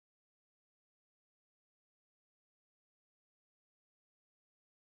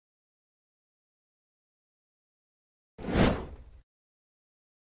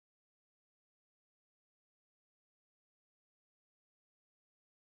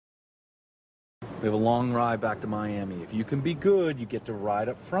We have a long ride back to Miami. If you can be good, you get to ride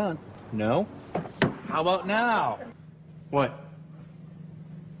up front. No? How about now? What?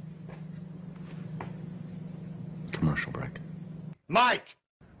 Commercial break. Mike!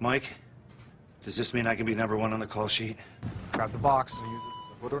 Mike, does this mean I can be #1 on the call sheet? Grab the box and use it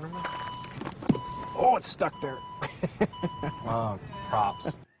as a wood ornament. Oh, it's stuck there. Oh,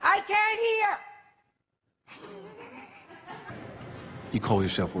 props. I can't hear! You call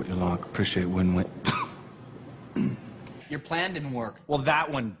yourself what you like. Appreciate win-win. Your plan didn't work. Well, that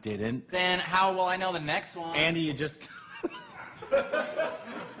one didn't. Then how will I know the next one? Andy, you just...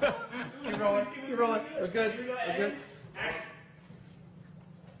 Keep rolling, keep rolling. We're good, we're good.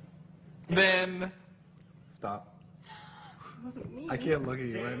 Then... Stop. I can't look at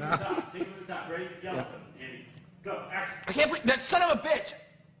you right now. I can't believe that son of a bitch!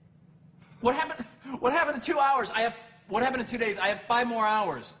 What happened? What happened in 2 hours? What happened in 2 days? I have 5 more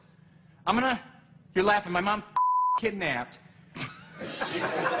hours. You're laughing. My mom kidnapped.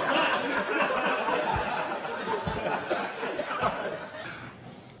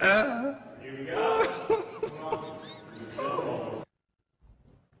 Here we go.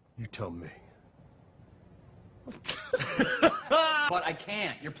 You tell me. But I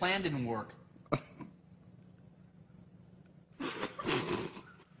can't. Your plan didn't work.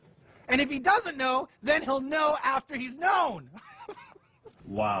 And if he doesn't know, then he'll know after he's known.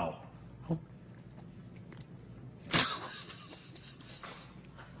 Wow.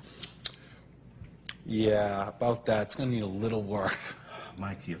 Yeah, about that. It's gonna need a little work.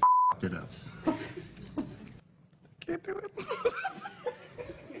 Mike, you f***ed it up. Can't do it.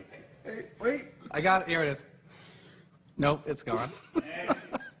 Hey, wait. I got it. Here it is. Nope, it's gone.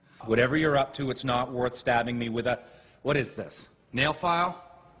 Whatever you're up to, it's not worth stabbing me with a... What is this? Nail file?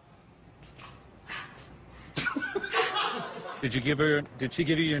 Did she give you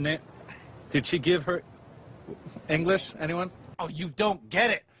your name? Did she give her... English? Anyone? Oh, you don't get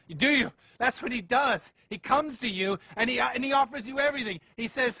it, do you? That's what he does. He comes to you, and he offers you everything. He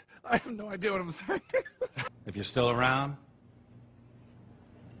says, I have no idea what I'm saying. If you're still around,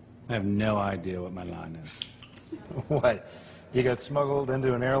 I have no idea what my line is. What? You got smuggled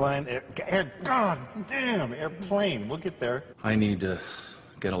into an airline? God damn, airplane. We'll get there. I need to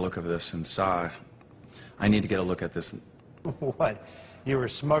get a look of this inside. I need to get a look at this. What? You were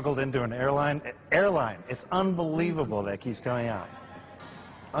smuggled into an airline? Airline. It's unbelievable that keeps coming out.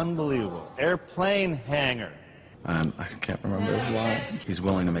 Unbelievable. Airplane hangar. I can't remember his line. He's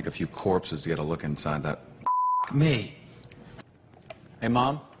willing to make a few corpses to get a look inside that. Me. Hey,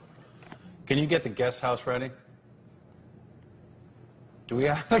 Mom, can you get the guest house ready? Do we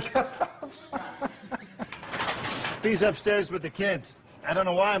have the guest house? He's upstairs with the kids. I don't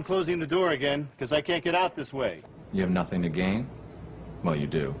know why I'm closing the door again, because I can't get out this way. You have nothing to gain? Well, you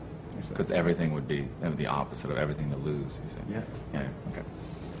do. Because everything would be the opposite of everything to lose, you see. Yeah. Yeah, okay.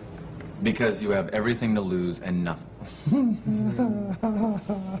 Because you have everything to lose and nothing.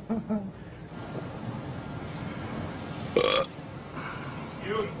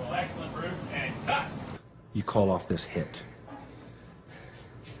 Beautiful, excellent, Bruce, and cut! You call off this hit.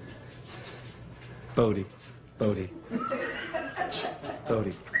 Bodie. Bodie.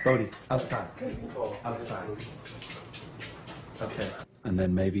 Bodie. Bodie. Outside. Outside. Okay. And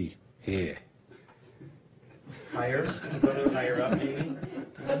then maybe here. Higher? Go a little higher up, maybe?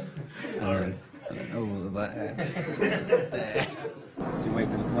 All right. Oh, that. There. So wait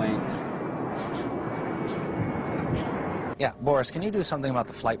for the plane. Yeah, Boris, can you do something about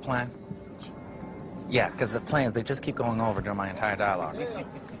the flight plan? Yeah, because the planes, they just keep going over during my entire dialogue.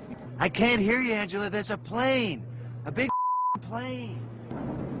 I can't hear you, Angela. There's a plane. A big plane.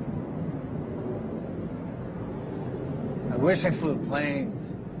 I wish I flew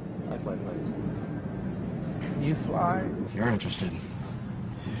planes. I fly planes. You fly? You're interested.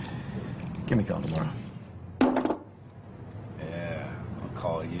 Give me a call tomorrow. Yeah, I'll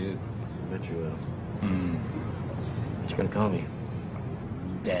call you. Bet you will. Hmm. What you gonna call me?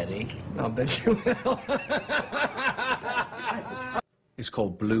 Daddy. I'll bet you will. It's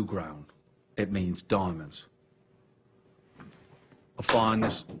called Blue Ground. It means diamonds. I'll find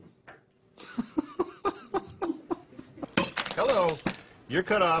this. Hello. You're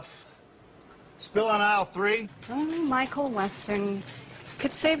cut off. Spill on aisle 3. Only Michael Western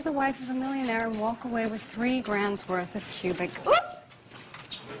could save the wife of a millionaire and walk away with $3 grand's worth of cubic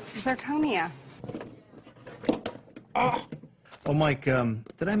zirconia. Oh, Mike,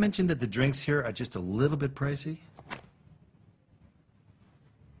 did I mention that the drinks here are just a little bit pricey?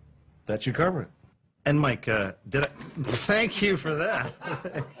 That should cover it. And Mike, did I... Thank you for that.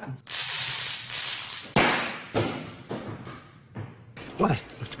 What?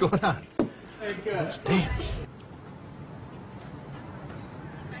 What's going on? Let's dance.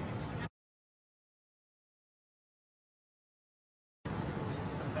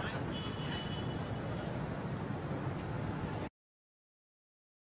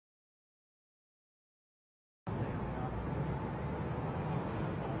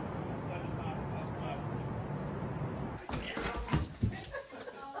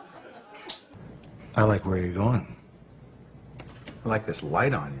 I like where you're going. I like this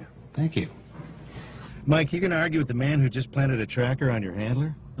light on you. Thank you. Mike, you gonna argue with the man who just planted a tracker on your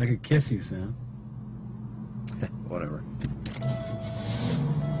handler? I could kiss you, Sam. Whatever.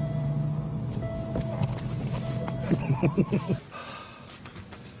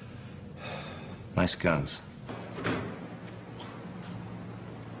 Nice guns.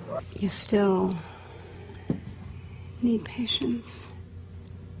 You still need patience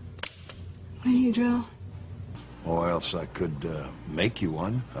when you drill. Or else I could make you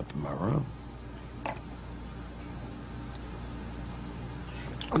one up in my room.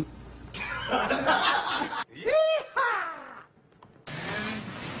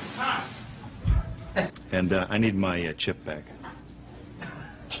 And I need my chip back.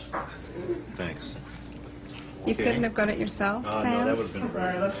 Thanks. You couldn't have got it yourself, Sam? No, that would have been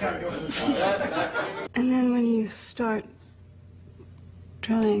very. And then when you start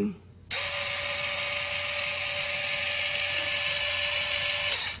drilling,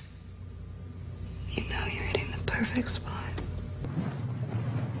 you know you're hitting the perfect spot.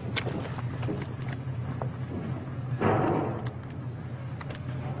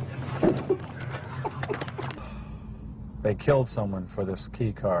 They killed someone for this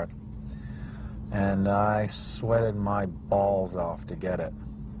key card, and I sweated my balls off to get it.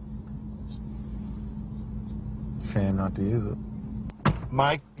 Shame not to use it.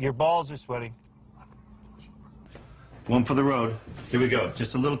 Mike, your balls are sweating. One for the road. Here we go.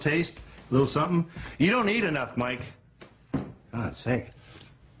 Just a little taste, a little something. You don't eat enough, Mike. God's sake.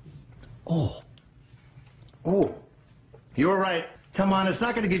 Oh. Oh. You were right. Come on, it's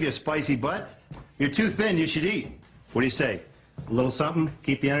not going to give you a spicy butt. You're too thin. You should eat. What do you say? A little something?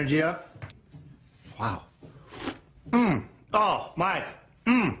 Keep the energy up? Wow. Mmm. Oh, Mike.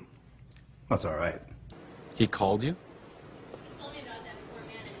 Mmm. That's all right. He called you? He told me about that poor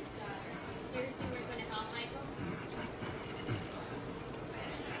man and his daughter. Seriously, we're going to help Michael?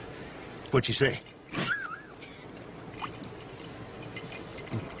 What'd she say?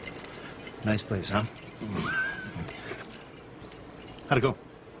 Nice place, huh? How'd it go?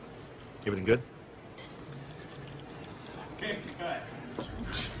 Everything good? Okay, cut.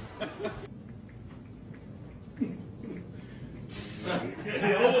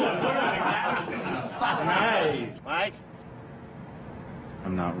 Nice. Mike?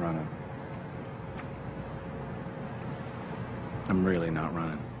 I'm not running. I'm really not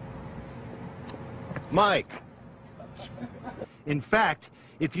running. Mike. In fact,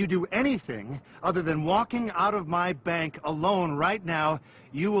 if you do anything other than walking out of my bank alone right now,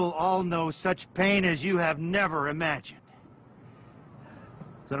 you will all know such pain as you have never imagined.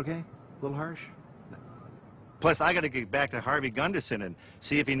 Is that okay? A little harsh? Plus, I got to get back to Harvey Gunderson and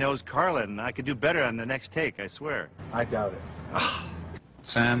see if he knows Carlin, and I could do better on the next take, I swear. I doubt it.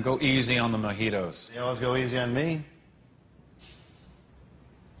 Sam, go easy on the mojitos. You always go easy on me.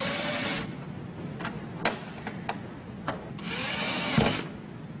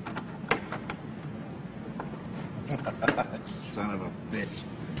 Son of a bitch.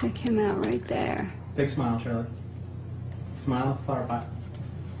 Pick him out right there. Big smile, Shirley. Smile, flower pot.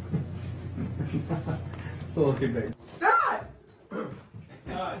 It's a little too big.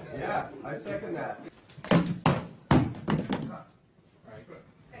 Yeah, I second that.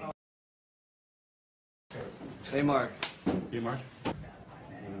 Hey, Mark. You, Mark?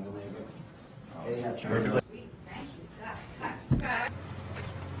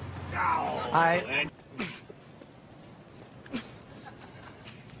 I...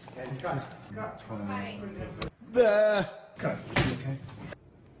 The... Cut. Okay.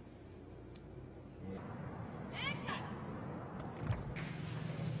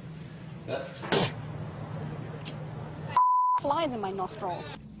 Flies in my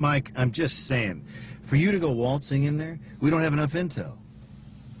nostrils. Mike, I'm just saying, for you to go waltzing in there, we don't have enough intel.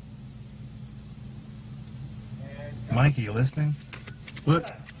 Mike, are you listening?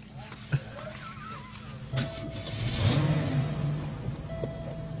 What?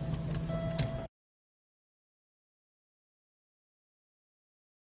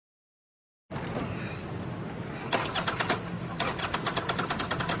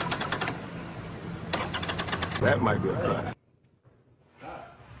 That might be a cut.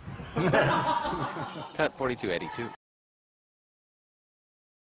 Cut 4282.